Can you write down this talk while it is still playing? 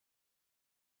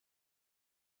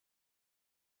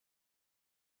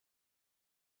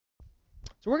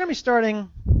So we're going to be starting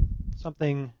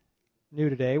something new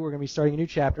today. We're going to be starting a new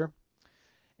chapter.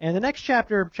 And the next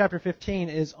chapter, chapter 15,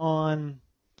 is on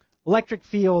electric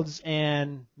fields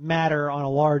and matter on a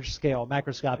large scale,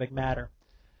 macroscopic matter.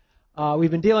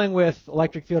 We've been dealing with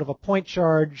electric field of a point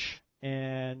charge,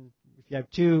 and if you have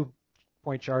 2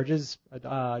 point charges, you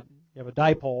have a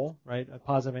dipole, right, a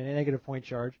positive and a negative point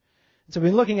charge. And so we've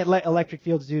been looking at electric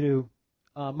fields due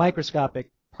to microscopic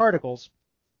particles.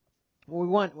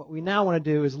 What we now want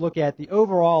to do is look at the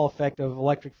overall effect of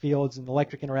electric fields and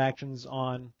electric interactions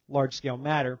on large-scale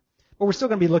matter. But we're still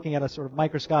going to be looking at a sort of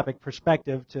microscopic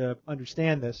perspective to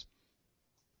understand this.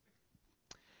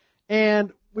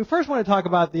 And we first want to talk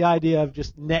about the idea of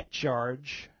just net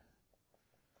charge,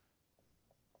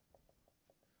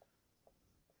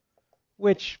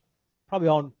 which probably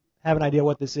all have an idea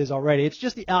what this is already. It's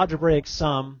just the algebraic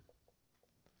sum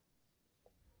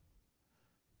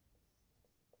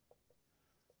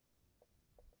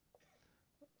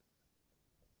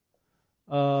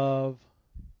of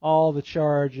all the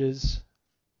charges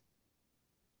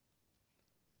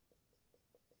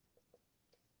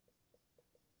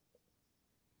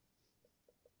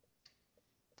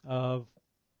of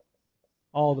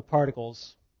all the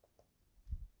particles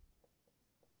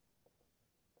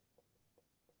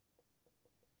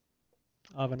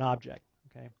of an object.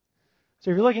 Okay.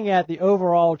 So if you're looking at the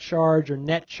overall charge or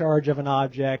net charge of an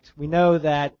object, we know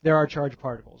that there are charged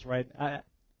particles, right?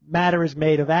 Matter is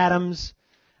made of atoms.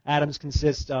 Atoms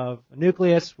consist of a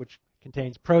nucleus, which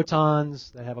contains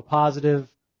protons that have a positive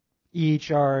E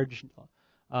charge.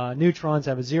 Neutrons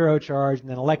have a 0 charge, and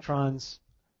then electrons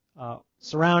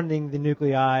surrounding the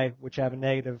nuclei, which have a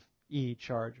negative E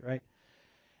charge, right?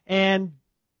 And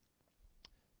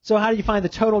so how do you find the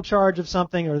total charge of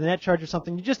something or the net charge of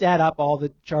something? You just add up all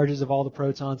the charges of all the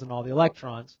protons and all the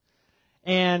electrons.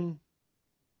 And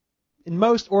in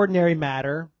most ordinary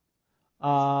matter,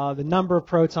 the number of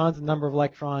protons and the number of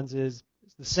electrons is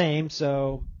the same.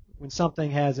 So when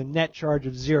something has a net charge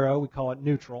of 0, we call it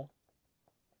neutral.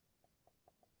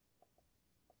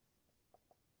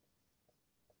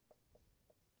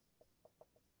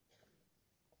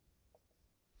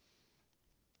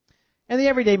 And the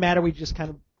everyday matter we just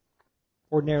kind of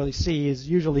ordinarily see is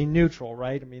usually neutral,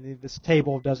 right? I mean, this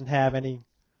table doesn't have any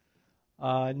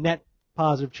net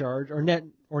positive charge or net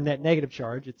negative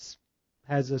charge. It's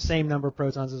has the same number of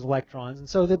protons as electrons. And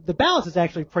so the balance is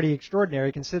actually pretty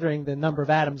extraordinary considering the number of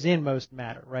atoms in most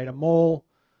matter, right?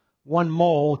 1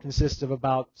 mole consists of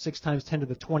about 6 times 10 to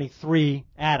the 23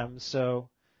 atoms. So,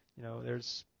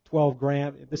 there's 12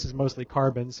 grams. This is mostly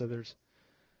carbon, so there's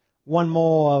 1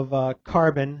 mole of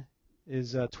carbon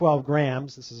is 12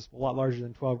 grams. This is a lot larger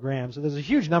than 12 grams. So there's a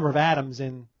huge number of atoms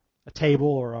in a table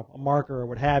or a marker or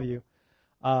what have you.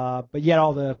 But yet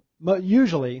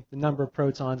usually the number of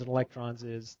protons and electrons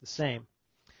is the same.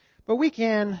 But we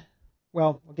can,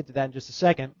 we'll get to that in just a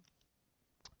second.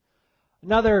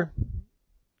 Another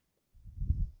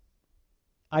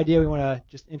idea we want to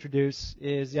just introduce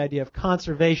is the idea of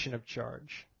conservation of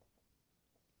charge.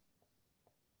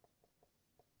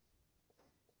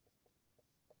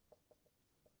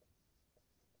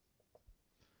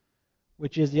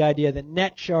 Which is the idea that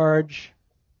net charge,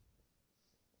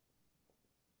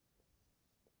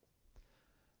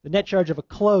 the net charge of a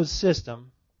closed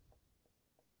system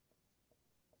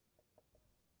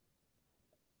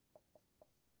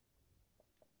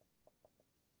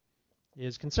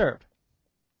is conserved,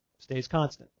 stays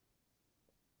constant.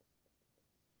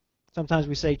 Sometimes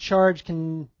we say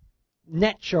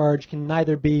net charge can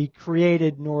neither be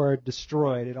created nor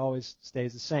destroyed. It always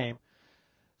stays the same.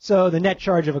 So the net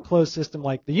charge of a closed system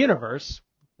like the universe,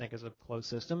 think as a closed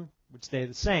system, would stay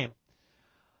the same.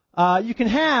 You can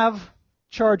have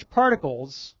charged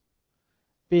particles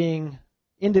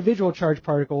individual charged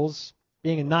particles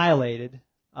being annihilated.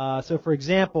 So for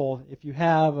example, if you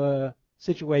have a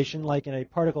situation like in a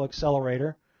particle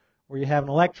accelerator where you have an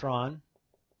electron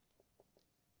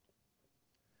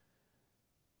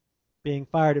being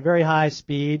fired at very high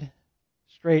speed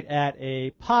straight at a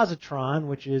positron,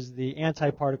 which is the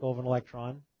antiparticle of an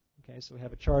electron. Okay, so we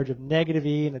have a charge of negative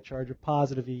E and a charge of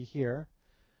positive E here,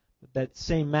 with that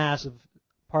same mass of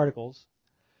particles,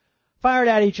 fired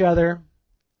at each other,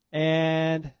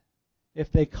 and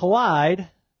if they collide,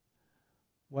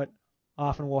 what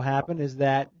often will happen is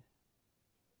that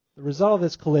the result of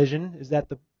this collision is that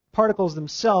the particles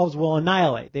themselves will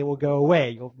annihilate. They will go away.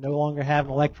 You'll no longer have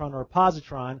an electron or a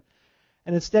positron,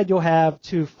 and instead you'll have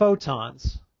 2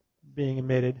 photons being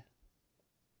emitted.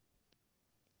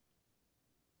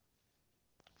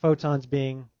 Photons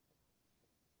being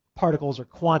particles or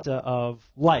quanta of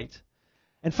light.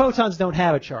 And photons don't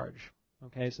have a charge.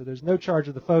 Okay, so there's no charge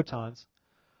of the photons.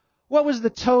 What was the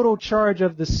total charge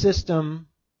of the system,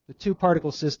 the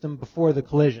two-particle system, before the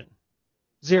collision?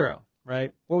 0,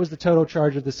 right? What was the total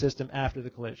charge of the system after the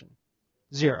collision?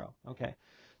 0, okay.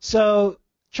 So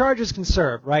charge is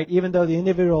conserved, right? Even though the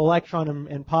individual electron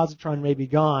and positron may be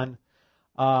gone,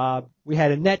 we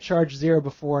had a net charge 0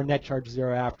 before, net charge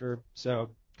 0 after, so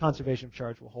conservation of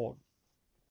charge will hold.